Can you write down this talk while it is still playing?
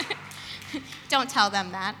Don't tell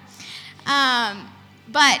them that.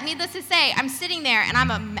 But needless to say, I'm sitting there and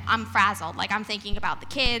I'm frazzled. Like, I'm thinking about the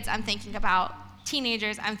kids, I'm thinking about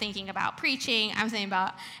teenagers, I'm thinking about preaching, I'm thinking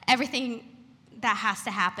about everything that has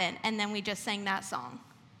to happen. And then we just sang that song.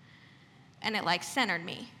 And it like centered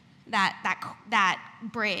me. That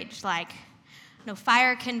bridge, like, no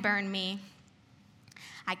fire can burn me.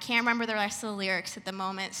 I can't remember the rest of the lyrics at the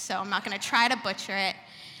moment, so I'm not going to try to butcher it.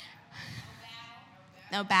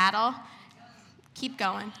 No battle. Keep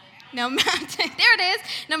going. No mountain. There it is.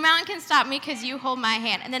 No mountain can stop me because you hold my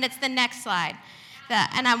hand. And then it's the next slide.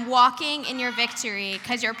 And I'm walking in your victory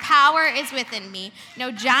because your power is within me.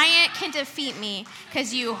 No giant can defeat me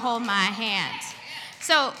because you hold my hand.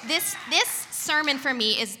 So this sermon for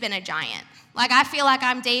me has been a giant. Like, I feel like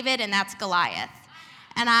I'm David and that's Goliath.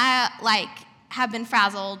 And I have been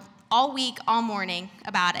frazzled all week, all morning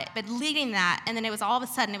about it. But leading that, and then it was all of a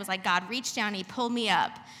sudden, it was like God reached down and he pulled me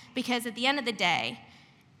up. Because at the end of the day,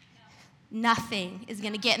 nothing is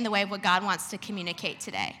going to get in the way of what God wants to communicate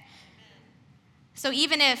today. So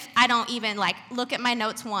even if I don't even look at my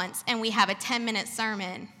notes once and we have a 10-minute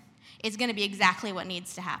sermon, it's going to be exactly what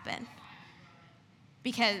needs to happen.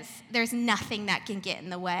 Because there's nothing that can get in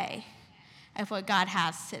the way of what God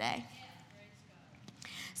has today.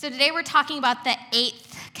 So today we're talking about the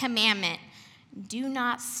 8th commandment, do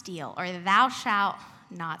not steal, or thou shalt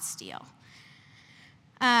not steal.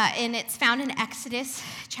 And it's found in Exodus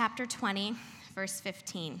chapter 20, verse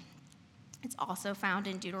 15. It's also found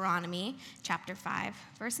in Deuteronomy chapter 5,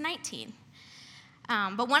 verse 19.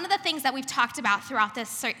 But one of the things that we've talked about throughout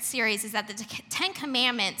this series is that the 10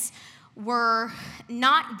 commandments were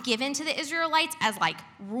not given to the Israelites as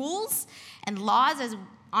rules and laws, as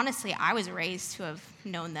honestly I was raised to have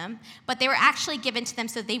known them, but they were actually given to them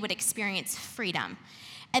so they would experience freedom.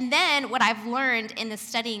 And then what I've learned in the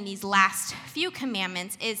studying these last few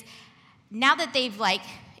commandments is now that they've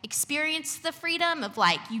experienced the freedom of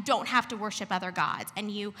you don't have to worship other gods and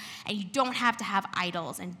you don't have to have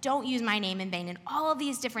idols and don't use my name in vain and all of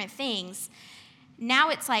these different things, now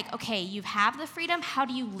it's okay, you have the freedom, how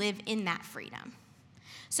do you live in that freedom?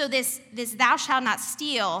 So this thou shalt not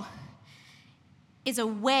steal is a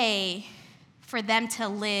way for them to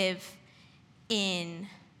live in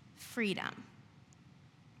freedom.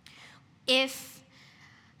 If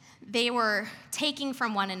they were taking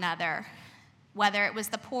from one another, whether it was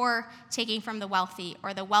the poor taking from the wealthy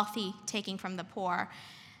or the wealthy taking from the poor,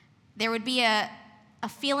 there would be a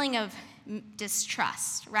feeling of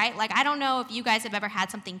distrust, right? I don't know if you guys have ever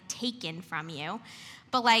had something taken from you,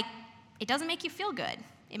 but it doesn't make you feel good.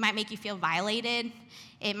 It might make you feel violated.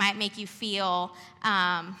 It might make you feel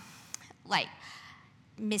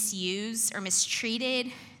misused or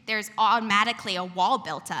mistreated. There's automatically a wall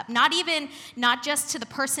built up, not just to the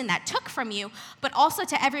person that took from you, but also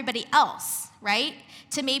to everybody else, right?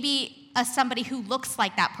 To maybe somebody who looks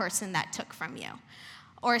like that person that took from you,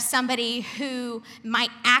 or somebody who might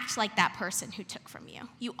act like that person who took from you.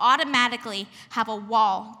 You automatically have a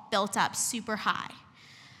wall built up super high.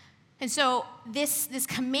 And so this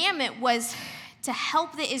commandment was to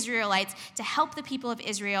help the Israelites, to help the people of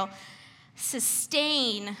Israel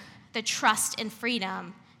sustain the trust and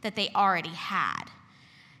freedom that they already had,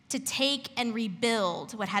 to take and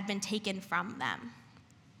rebuild what had been taken from them.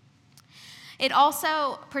 It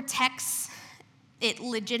also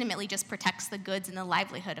legitimately just protects the goods and the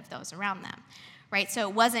livelihood of those around them, right? So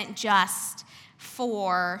it wasn't just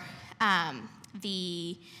for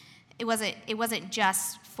it wasn't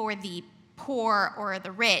just for the poor or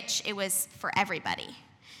the rich, it was for everybody.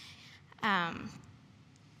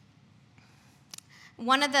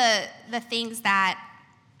 One of the things that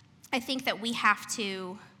I think that we have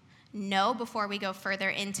to know before we go further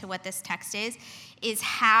into what this text is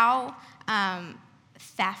how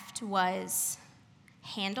theft was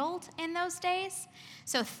handled in those days.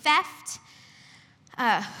 So theft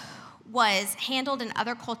was handled in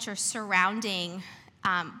other cultures surrounding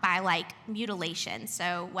by mutilation.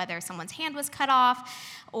 So whether someone's hand was cut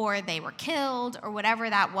off or they were killed or whatever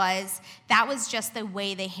that was just the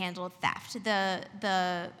way they handled theft.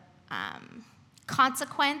 The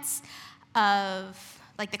consequence of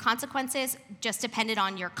the consequences just depended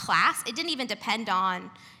on your class. It didn't even depend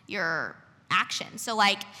on your action. So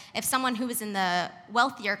if someone who was in the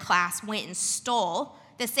wealthier class went and stole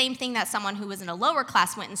the same thing that someone who was in a lower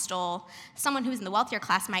class went and stole, someone who was in the wealthier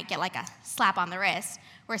class might get a slap on the wrist,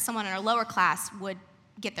 whereas someone in a lower class would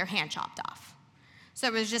get their hand chopped off. So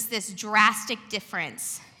it was just this drastic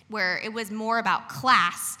difference where it was more about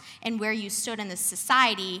class and where you stood in the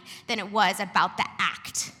society than it was about the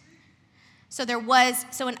act.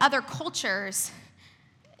 So in other cultures,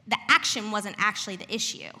 the action wasn't actually the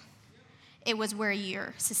issue. It was where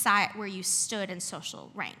your society, where you stood in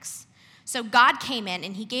social ranks. So God came in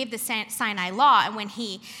and he gave the Sinai law, and when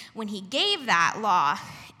he gave that law,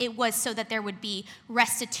 it was so that there would be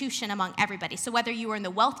restitution among everybody. So whether you were in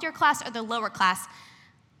the wealthier class or the lower class,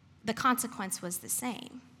 the consequence was the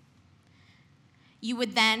same. You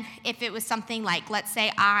would then, if it was something like, let's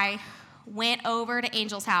say I went over to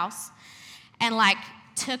Angel's house and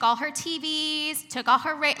took all her TVs, took all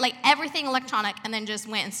her, everything electronic, and then just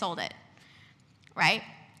went and sold it, right?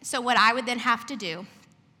 So what I would then have to do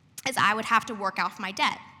is I would have to work off my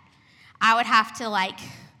debt. I would have to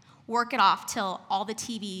work it off till all the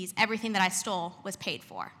TVs, everything that I stole was paid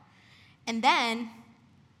for. And then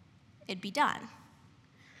it'd be done.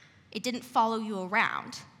 It didn't follow you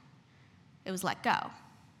around. It was let go.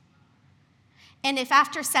 And if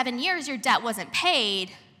after 7 years your debt wasn't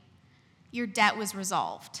paid, your debt was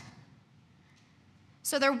resolved.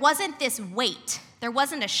 So there wasn't this weight. There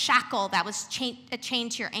wasn't a shackle that was a chain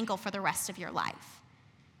to your ankle for the rest of your life.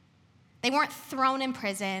 They weren't thrown in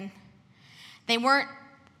prison. They weren't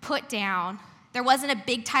put down. There wasn't a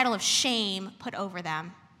big title of shame put over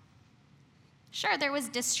them. Sure, there was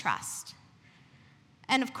distrust.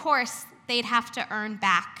 And of course, they'd have to earn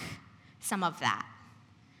back some of that.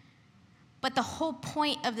 But the whole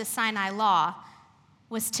point of the Sinai law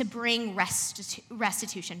was to bring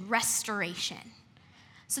restitution, restoration,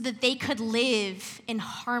 so that they could live in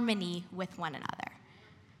harmony with one another.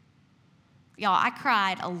 Y'all, I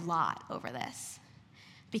cried a lot over this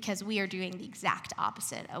because we are doing the exact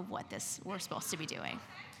opposite of what we're supposed to be doing.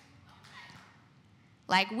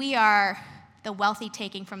 We are the wealthy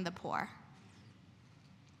taking from the poor,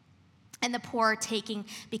 and the poor taking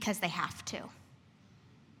because they have to.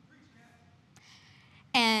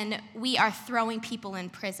 And we are throwing people in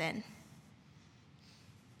prison.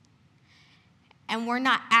 And we're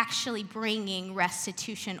not actually bringing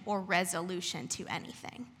restitution or resolution to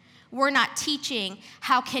anything. We're not teaching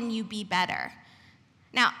how can you be better.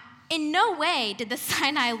 Now, in no way did the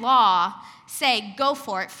Sinai law say, go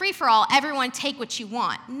for it, free for all, everyone take what you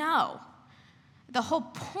want. No. The whole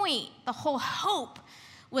point, the whole hope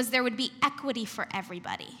was there would be equity for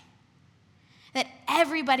everybody. That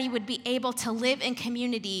everybody would be able to live in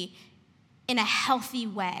community in a healthy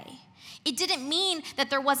way. It didn't mean that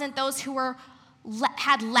there wasn't those who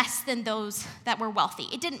had less than those that were wealthy.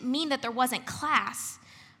 It didn't mean that there wasn't class,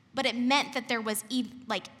 but it meant that there was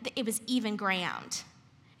it was even ground.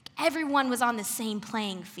 Everyone was on the same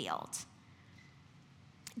playing field.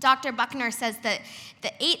 Dr. Buckner says that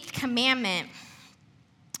the 8th commandment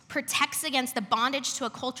protects against the bondage to a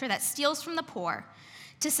culture that steals from the poor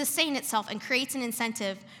to sustain itself and creates an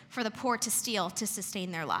incentive for the poor to steal to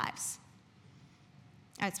sustain their lives.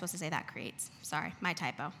 I was supposed to say that creates. Sorry, my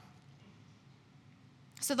typo.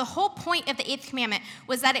 So the whole point of the 8th commandment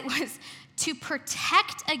was that it was to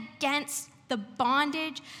protect against the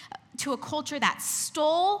bondage to a culture that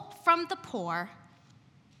stole from the poor,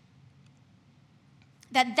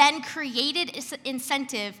 that then created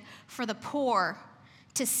incentive for the poor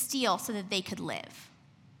to steal so that they could live.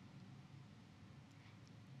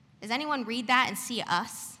 Does anyone read that and see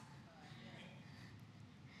us?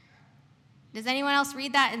 Does anyone else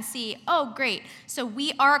read that and see, oh, great, so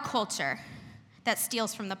we are a culture that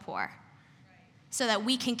steals from the poor so that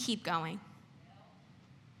we can keep going?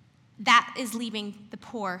 That is leaving the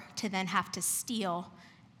poor to then have to steal,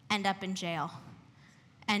 end up in jail,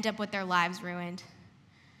 end up with their lives ruined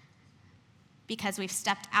because we've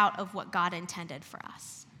stepped out of what God intended for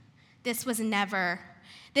us. This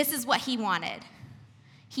is what he wanted.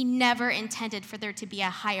 He never intended for there to be a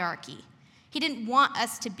hierarchy. He didn't want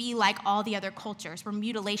us to be like all the other cultures where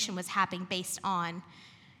mutilation was happening based on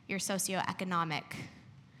your socioeconomic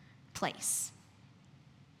place.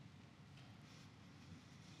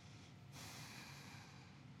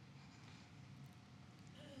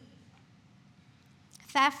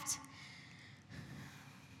 Theft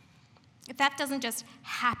doesn't just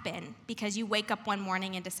happen because you wake up one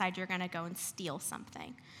morning and decide you're going to go and steal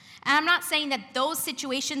something. And I'm not saying that those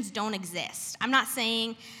situations don't exist. I'm not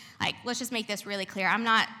saying, let's just make this really clear. I'm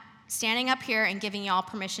not standing up here and giving y'all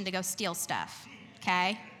permission to go steal stuff,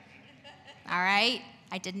 okay? All right?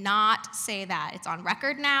 I did not say that. It's on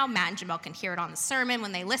record now. Matt and Jamel can hear it on the sermon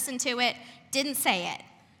when they listen to it. Didn't say it.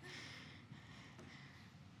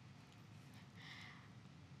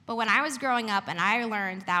 But when I was growing up and I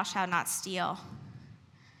learned thou shalt not steal,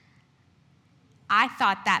 I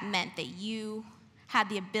thought that meant that you had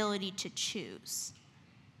the ability to choose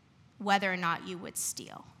whether or not you would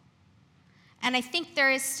steal. And I think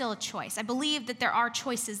there is still a choice. I believe that there are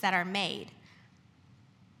choices that are made.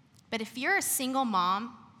 But if you're a single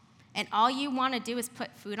mom and all you want to do is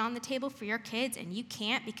put food on the table for your kids, and you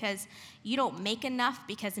can't because you don't make enough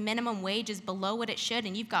because minimum wage is below what it should,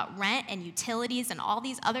 and you've got rent and utilities and all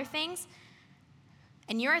these other things,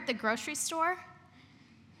 and you're at the grocery store,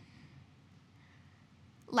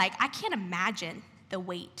 like, I can't imagine the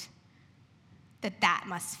weight that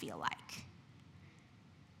must feel like.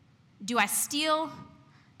 Do I steal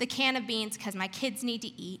the can of beans because my kids need to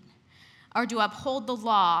eat, or do I uphold the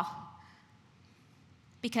law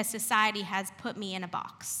because society has put me in a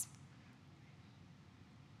box?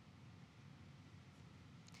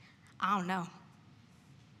 I don't know.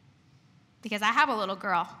 Because I have a little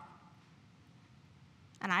girl,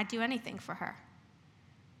 and I'd do anything for her.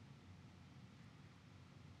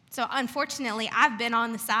 So unfortunately, I've been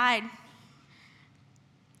on the side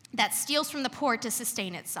that steals from the poor to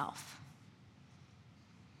sustain itself.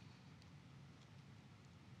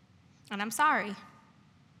 And I'm sorry,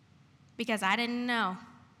 because I didn't know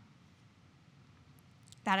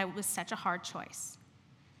that it was such a hard choice.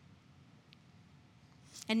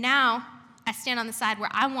 And now I stand on the side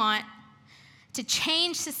where I want to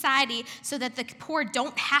change society so that the poor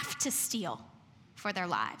don't have to steal for their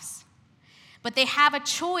lives. But they have a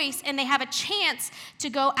choice and they have a chance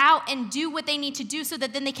to go out and do what they need to do so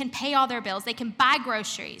that then they can pay all their bills. They can buy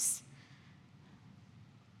groceries.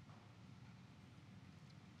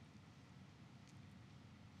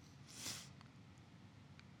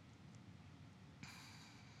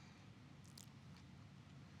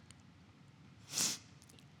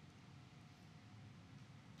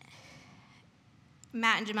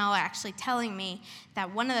 Matt and Jamel were actually telling me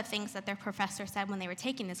that one of the things that their professor said when they were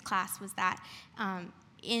taking this class was that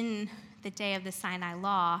in the day of the Sinai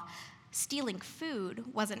Law, stealing food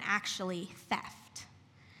wasn't actually theft.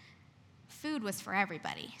 Food was for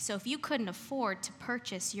everybody. So if you couldn't afford to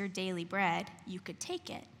purchase your daily bread, you could take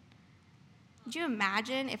it. Could you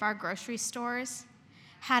imagine if our grocery stores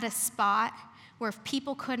had a spot where if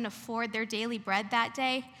people couldn't afford their daily bread that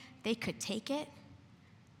day, they could take it?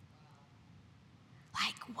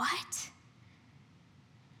 Like, what?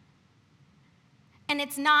 And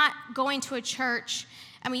it's not going to a church.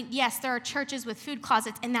 I mean, yes, there are churches with food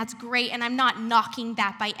closets, and that's great, and I'm not knocking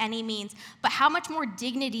that by any means. But how much more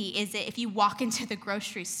dignity is it if you walk into the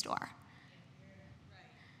grocery store?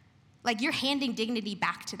 Like, you're handing dignity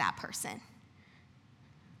back to that person.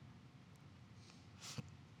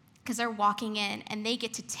 Because they're walking in, and they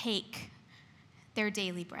get to take their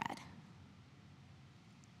daily bread.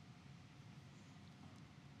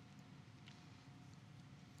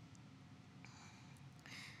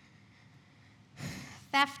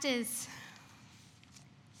 Theft is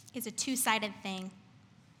a two-sided thing.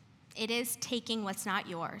 It is taking what's not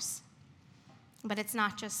yours, but it's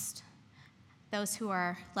not just those who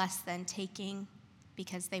are less than taking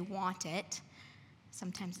because they want it.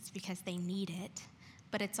 Sometimes it's because they need it,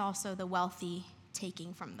 but it's also the wealthy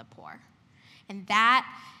taking from the poor. And that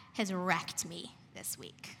has wrecked me this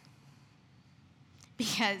week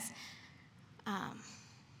because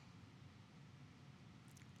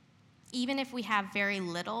even if we have very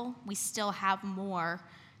little, we still have more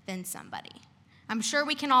than somebody. I'm sure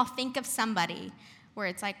we can all think of somebody where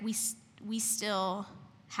it's like we still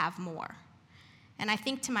have more. And I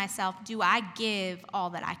think to myself, do I give all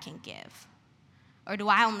that I can give? Or do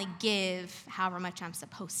I only give however much I'm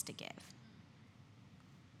supposed to give?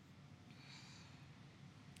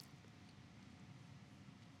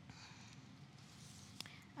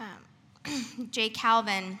 J.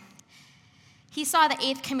 Calvin, he saw the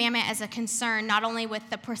eighth commandment as a concern not only with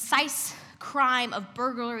the precise crime of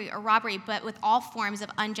burglary or robbery, but with all forms of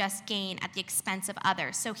unjust gain at the expense of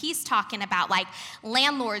others. So he's talking about like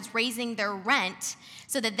landlords raising their rent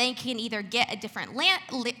so that they can either get a different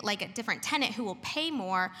like a different tenant who will pay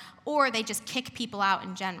more, or they just kick people out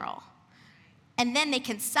in general. And then they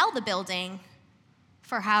can sell the building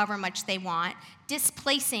for however much they want,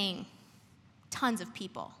 displacing tons of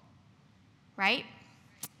people, right?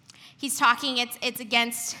 He's talking, it's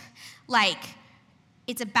against, like,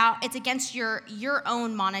 it's against your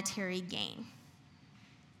own monetary gain.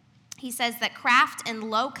 He says that craft and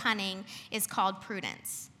low cunning is called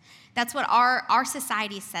prudence. That's what our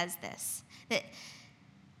society says this, that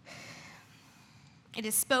it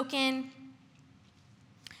is spoken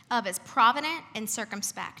of as provident and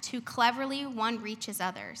circumspect, who cleverly one reaches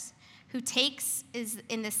others, who takes is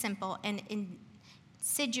in the simple and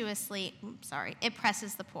insidiously, it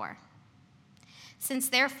presses the poor. Since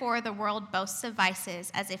therefore the world boasts of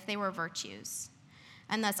vices as if they were virtues,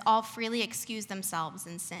 and thus all freely excuse themselves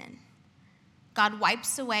in sin, God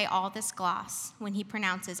wipes away all this gloss when he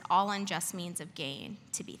pronounces all unjust means of gain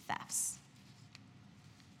to be thefts.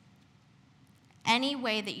 Any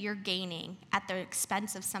way that you're gaining at the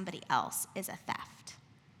expense of somebody else is a theft.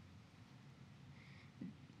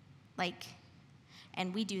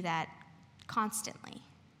 And we do that constantly.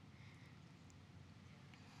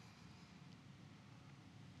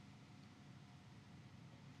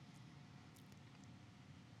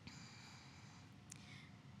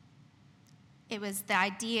 It was the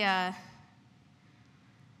idea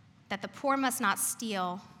that the poor must not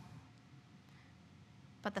steal,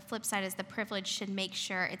 but the flip side is the privileged should make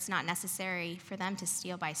sure it's not necessary for them to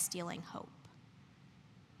steal by stealing hope.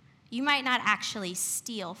 You might not actually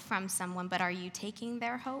steal from someone, but are you taking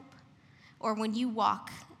their hope? Or when you walk,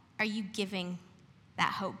 are you giving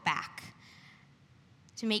that hope back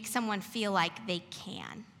to make someone feel like they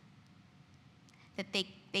can, that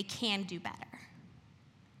they can do better?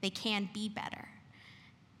 They can be better.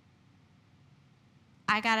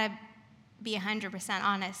 I gotta be 100%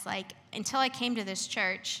 honest. Until I came to this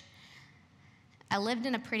church, I lived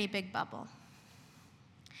in a pretty big bubble.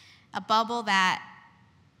 A bubble that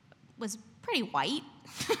was pretty white.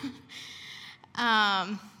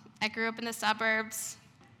 I grew up in the suburbs,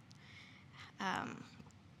 and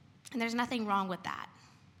there's nothing wrong with that.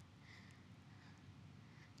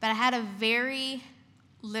 But I had a very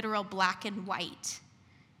literal black and white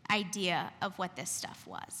idea of what this stuff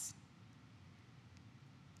was.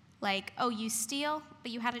 Oh, you steal,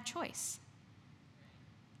 but you had a choice.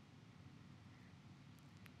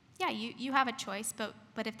 Yeah, you have a choice, but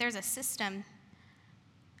if there's a system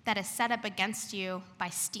that is set up against you by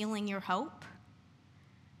stealing your hope,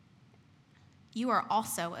 you are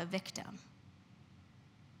also a victim.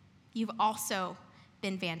 You've also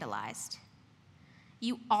been vandalized.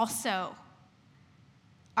 You also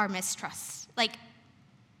are mistrust.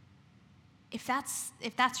 If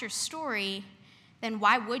that's your story, then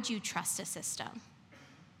why would you trust a system?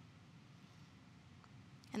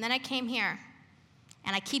 And then I came here,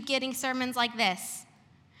 and I keep getting sermons like this.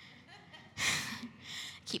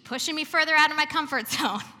 Keep pushing me further out of my comfort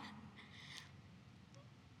zone.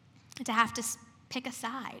 To have to pick a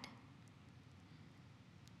side.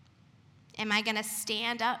 Am I going to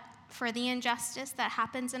stand up for the injustice that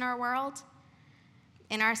happens in our world,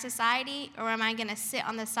 in our society, or am I going to sit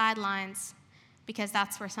on the sidelines because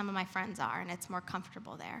that's where some of my friends are and it's more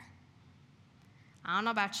comfortable there? I don't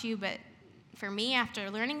know about you, but for me, after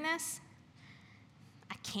learning this,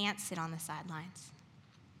 I can't sit on the sidelines.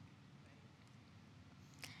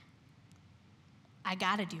 I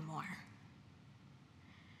got to do more.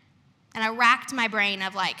 And I racked my brain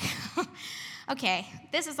of okay,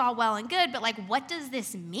 this is all well and good, but what does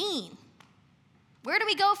this mean? Where do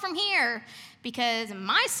we go from here? Because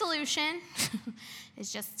my solution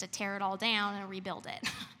is just to tear it all down and rebuild it.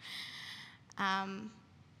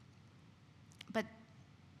 But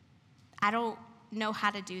I don't know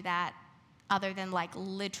how to do that other than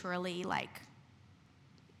literally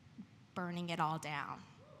burning it all down.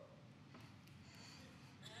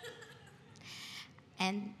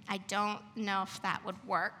 And I don't know if that would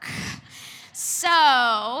work.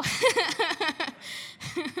 So,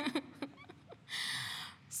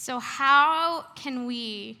 how can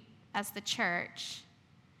we, as the church,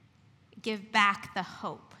 give back the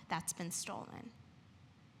hope that's been stolen?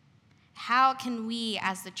 How can we,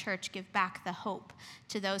 as the church, give back the hope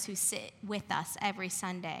to those who sit with us every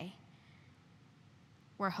Sunday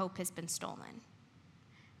where hope has been stolen?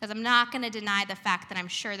 Because I'm not going to deny the fact that I'm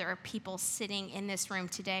sure there are people sitting in this room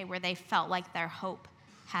today where they felt like their hope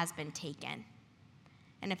has been taken.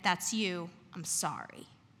 And if that's you, I'm sorry.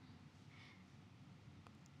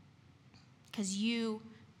 Because you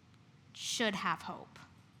should have hope.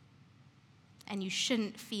 And you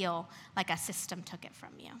shouldn't feel like a system took it from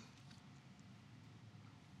you.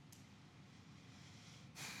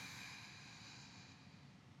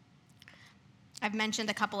 I've mentioned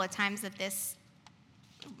a couple of times that this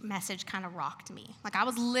message kind of rocked me. I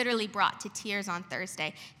was literally brought to tears on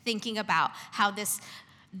Thursday thinking about how this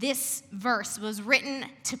verse was written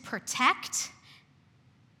to protect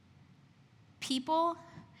people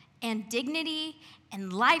and dignity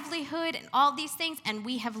and livelihood and all these things, and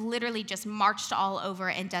we have literally just marched all over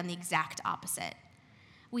it and done the exact opposite.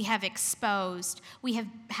 We have exposed. We have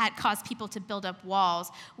caused people to build up walls.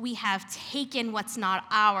 We have taken what's not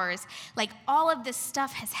ours. All of this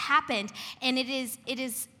stuff has happened, and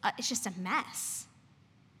it's just a mess.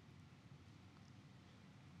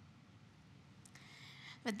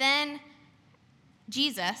 But then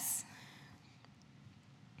Jesus,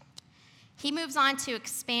 he moves on to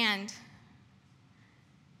expand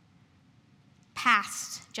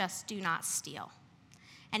past just do not steal.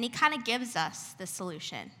 And he kind of gives us the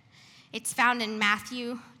solution. It's found in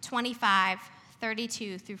Matthew 25,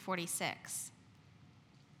 32 through 46.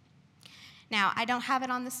 Now, I don't have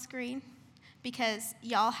it on the screen because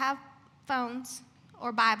y'all have phones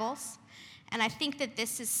or Bibles, and I think that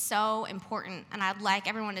this is so important, and I'd like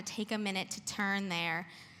everyone to take a minute to turn there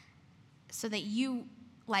so that you,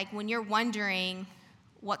 like when you're wondering,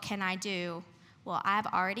 what can I do? Well, I've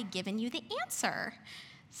already given you the answer.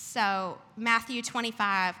 So Matthew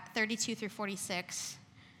 25, 32 through 46.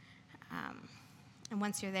 And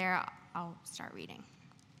once you're there, I'll start reading.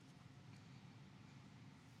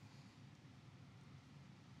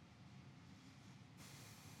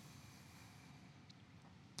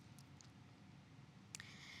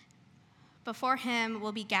 Before him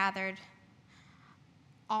will be gathered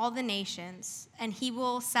all the nations, and he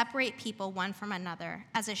will separate people one from another,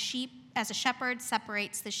 as a shepherd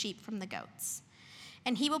separates the sheep from the goats.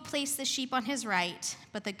 And he will place the sheep on his right,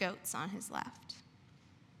 but the goats on his left.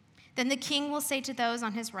 Then the king will say to those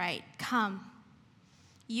on his right, "Come,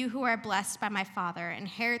 you who are blessed by my Father,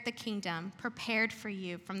 inherit the kingdom prepared for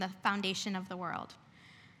you from the foundation of the world.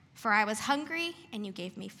 For I was hungry, and you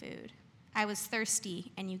gave me food. I was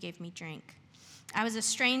thirsty, and you gave me drink. I was a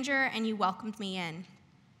stranger, and you welcomed me in.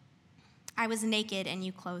 I was naked, and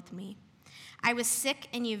you clothed me. I was sick,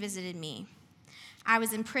 and you visited me. I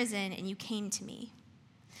was in prison, and you came to me."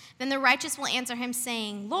 Then the righteous will answer him,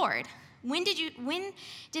 saying, "Lord, when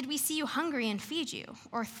did we see you hungry and feed you,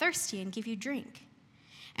 or thirsty and give you drink?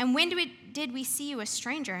 And when did we see you a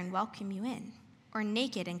stranger and welcome you in, or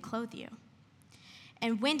naked and clothe you?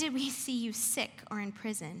 And when did we see you sick or in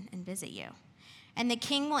prison and visit you?" And the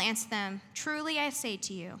king will answer them, "Truly I say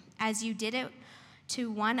to you, as you did it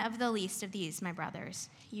to one of the least of these, my brothers,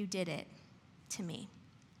 you did it to me."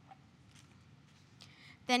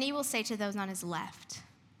 Then he will say to those on his left,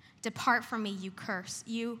 "Depart from me, you cursed,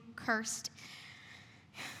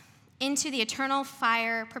 into the eternal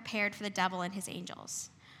fire prepared for the devil and his angels.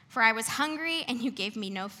 For I was hungry, and you gave me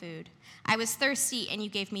no food. I was thirsty, and you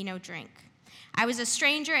gave me no drink. I was a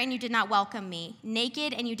stranger, and you did not welcome me,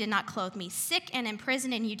 naked, and you did not clothe me, sick and in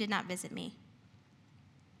prison, and you did not visit me."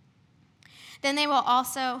 Then they will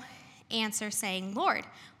also answer, saying, "Lord,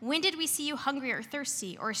 when did we see you hungry or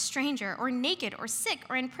thirsty, or a stranger, or naked, or sick,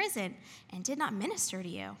 or in prison, and did not minister to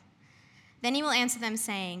you?" Then he will answer them,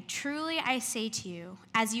 saying, "Truly I say to you,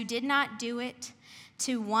 as you did not do it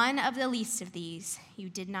to one of the least of these, you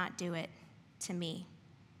did not do it to me."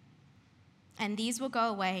 And these will go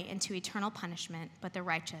away into eternal punishment, but the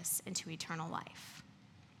righteous into eternal life.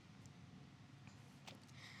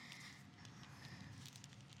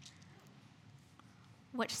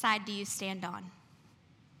 Which side do you stand on?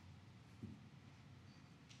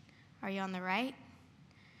 Are you on the right?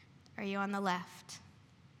 Are you on the left?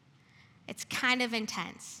 It's kind of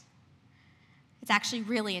intense. It's actually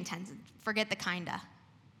really intense. Forget the kinda.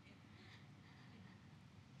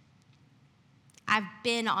 I've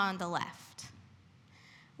been on the left,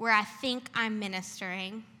 where I think I'm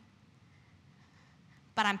ministering,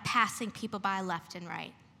 but I'm passing people by left and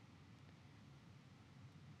right.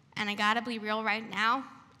 And I gotta be real right now,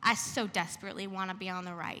 I so desperately wanna be on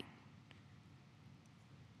the right.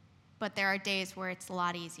 But there are days where it's a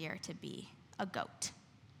lot easier to be a goat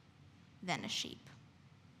than a sheep.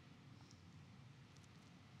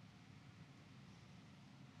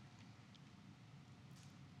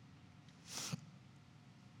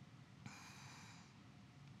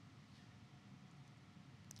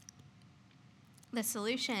 The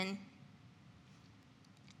solution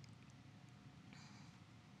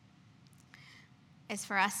is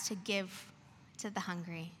for us to give to the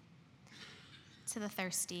hungry, to the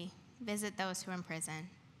thirsty, visit those who are in prison,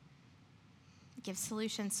 give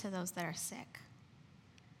solutions to those that are sick.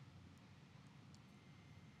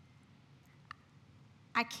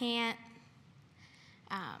 I can't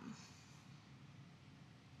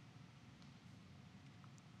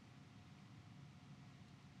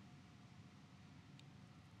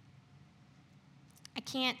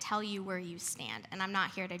tell you where you stand, and I'm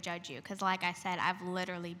not here to judge you, because like I said, I've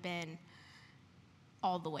literally been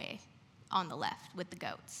all the way on the left with the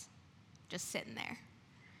goats, just sitting there,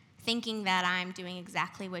 thinking that I'm doing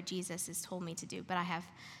exactly what Jesus has told me to do, but I have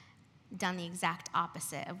done the exact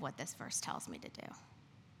opposite of what this verse tells me to do.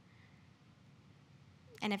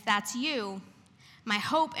 And if that's you, my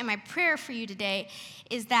hope and my prayer for you today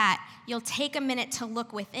is that you'll take a minute to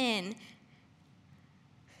look within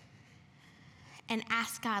and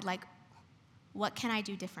ask God, like, what can I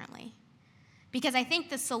do differently? Because I think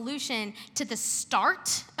the solution to the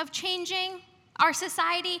start of changing our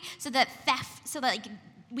society so that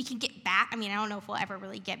we can get back, I don't know if we'll ever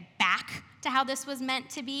really get back to how this was meant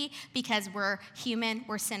to be, because we're human,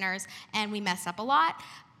 we're sinners, and we mess up a lot.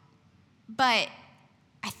 But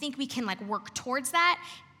I think we can work towards that,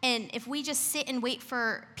 And if we just sit and wait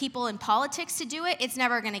for people in politics to do it, it's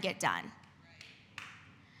never going to get done.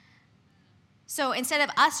 So instead of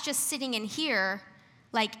us just sitting in here,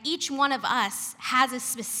 like each one of us has a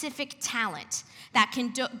specific talent that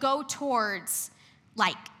can go towards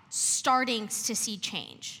like starting to see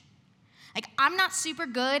change. Like I'm not super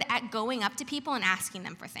good at going up to people and asking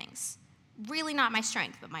them for things. Really not my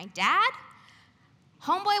strength, but my dad,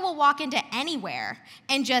 homeboy will walk into anywhere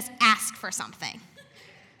and just ask for something.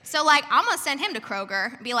 So like I'm gonna send him to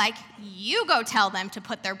Kroger and be like, you go tell them to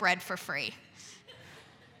put their bread for free.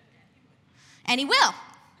 And he will.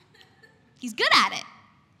 He's good at it.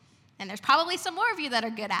 And there's probably some more of you that are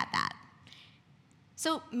good at that.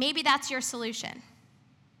 So maybe that's your solution.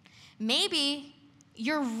 Maybe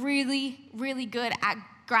you're really, really good at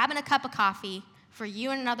grabbing a cup of coffee for you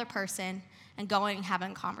and another person and going and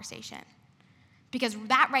having a conversation. Because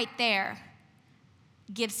that right there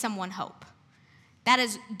gives someone hope. That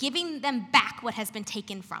is giving them back what has been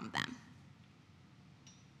taken from them.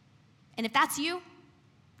 And if that's you,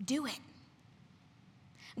 do it.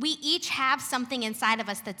 We each have something inside of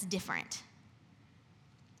us that's different.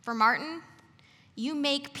 For Martin, you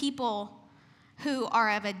make people who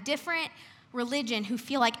are of a different religion, who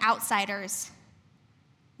feel like outsiders,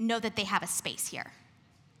 know that they have a space here.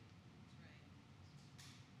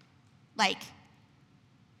 Like,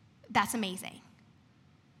 that's amazing.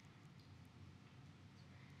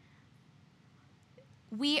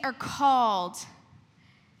 We are called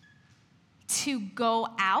to go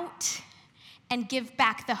out and give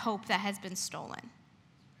back the hope that has been stolen.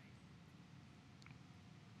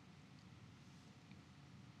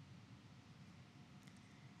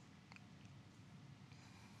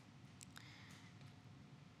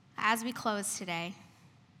 As we close today,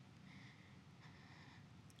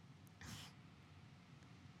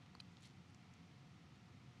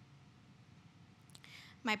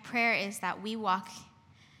 my prayer is that we walk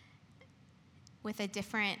with a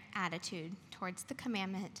different attitude towards the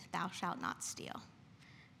commandment, thou shalt not steal.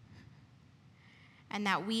 And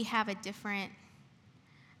that we have a different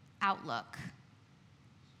outlook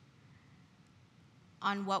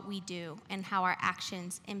on what we do and how our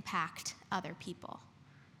actions impact other people.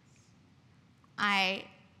 I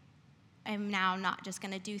am now not just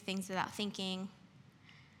going to do things without thinking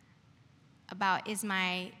about am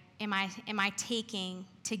I taking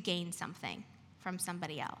to gain something from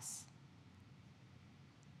somebody else?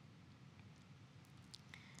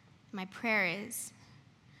 My prayer is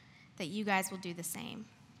that you guys will do the same.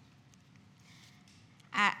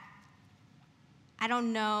 I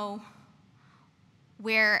don't know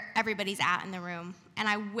where everybody's at in the room, and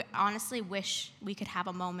I honestly wish we could have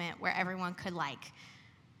a moment where everyone could like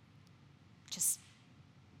just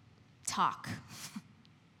talk.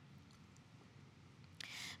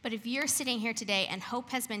 But if you're sitting here today and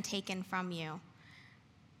hope has been taken from you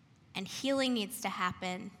and healing needs to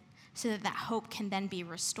happen so that that hope can then be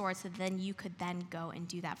restored, so then you could then go and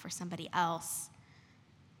do that for somebody else,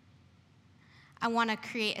 I want to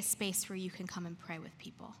create a space where you can come and pray with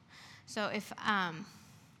people. So if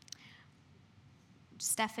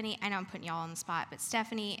Stephanie, I know I'm putting y'all on the spot, but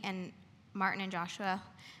Stephanie and Martin and Joshua,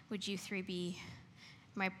 would you three be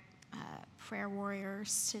my prayer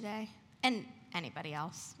warriors today? And anybody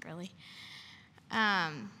else, really.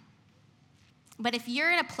 But if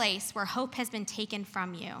you're in a place where hope has been taken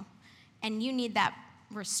from you and you need that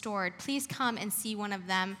restored, please come and see one of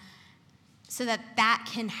them so that that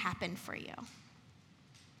can happen for you.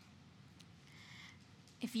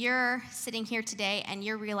 If you're sitting here today and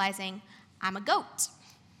you're realizing, I'm a goat,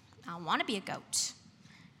 I want to be a goat,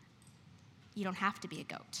 you don't have to be a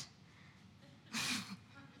goat.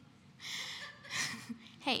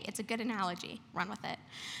 Hey, it's a good analogy. Run with it.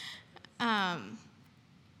 And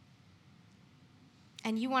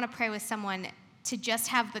you want to pray with someone to just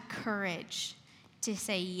have the courage to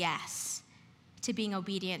say yes to being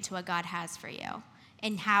obedient to what God has for you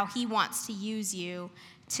and how he wants to use you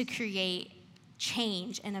to create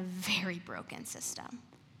change in a very broken system.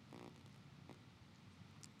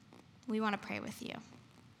 We want to pray with you.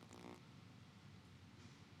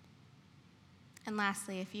 And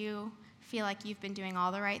lastly, if you feel like you've been doing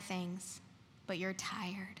all the right things, but you're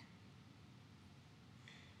tired,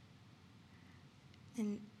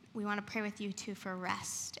 then we want to pray with you too for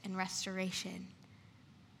rest and restoration.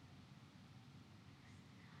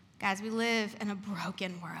 Guys, we live in a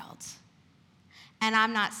broken world. And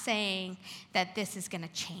I'm not saying that this is going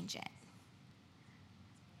to change it.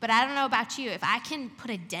 But I don't know about you. If I can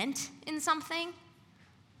put a dent in something,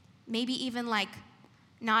 maybe even like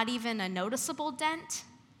not even a noticeable dent,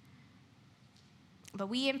 but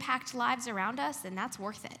we impact lives around us, then that's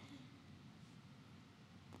worth it.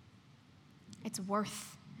 It's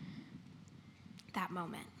worth that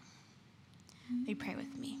moment. Will you pray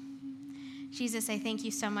with me? Jesus, I thank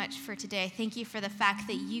you so much for today. Thank you for the fact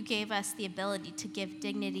that you gave us the ability to give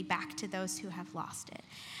dignity back to those who have lost it.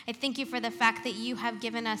 I thank you for the fact that you have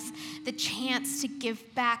given us the chance to give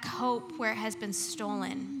back hope where it has been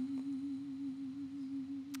stolen.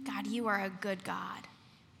 God, you are a good God.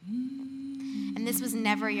 And this was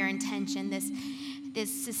never your intention, this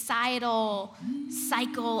societal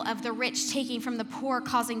cycle of the rich taking from the poor,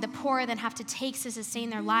 causing the poor then have to take to sustain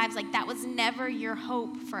their lives. Like, that was never your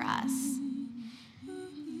hope for us.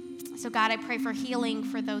 So God, I pray for healing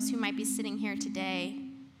for those who might be sitting here today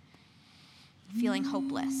feeling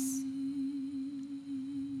hopeless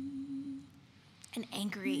and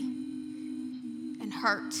angry and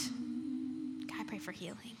hurt. God, I pray for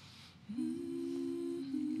healing.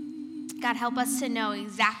 God, help us to know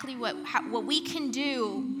exactly what we can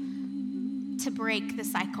do to break the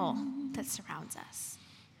cycle that surrounds us.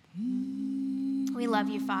 We love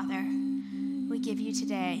you, Father. We give you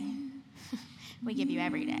today. We give you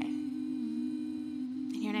every day.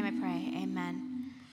 In your name I pray, amen.